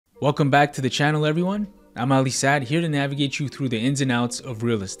Welcome back to the channel, everyone. I'm Ali Saad, here to navigate you through the ins and outs of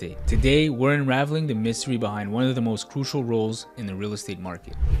real estate. Today, we're unraveling the mystery behind one of the most crucial roles in the real estate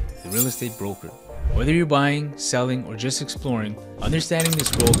market, the real estate broker. Whether you're buying, selling, or just exploring, understanding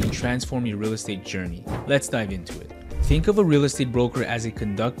this role can transform your real estate journey. Let's dive into it. Think of a real estate broker as a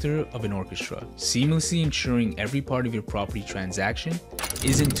conductor of an orchestra, seamlessly ensuring every part of your property transaction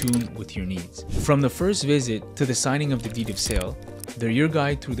is in tune with your needs. From the first visit to the signing of the deed of sale, they're your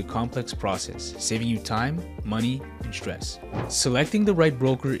guide through the complex process, saving you time, money, and stress. Selecting the right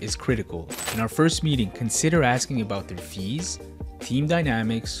broker is critical. In our first meeting, consider asking about their fees, team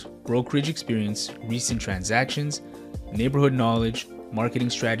dynamics, brokerage experience, recent transactions, neighborhood knowledge, marketing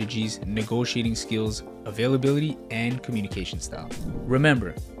strategies, negotiating skills, availability, and communication style.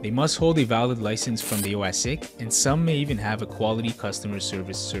 Remember, they must hold a valid license from the OSIC, and some may even have a quality customer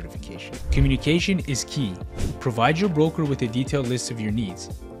service certification. Communication is key. Provide your broker with a detailed list of your needs,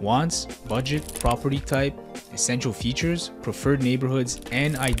 wants, budget, property type, essential features, preferred neighborhoods,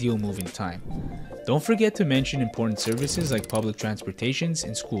 and ideal move-in time. Don't forget to mention important services like public transportations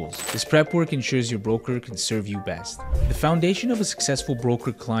and schools. This prep work ensures your broker can serve you best. The foundation of a successful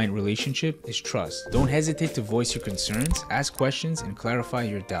broker-client relationship is trust. Don't hesitate to voice your concerns, ask questions, and clarify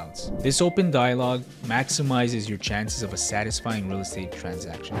your doubts. This open dialogue maximizes your chances of a satisfying real estate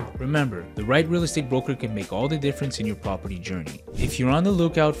transaction. Remember, the right real estate broker can make all the difference in your property journey. If you're on the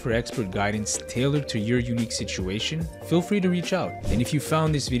lookout for expert guidance tailored to your unique situation, feel free to reach out. And if you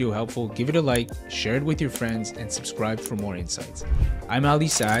found this video helpful, give it a like, share it with your friends, and subscribe for more insights. I'm Ali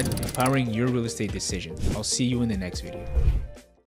Saad, empowering your real estate decisions. I'll see you in the next video.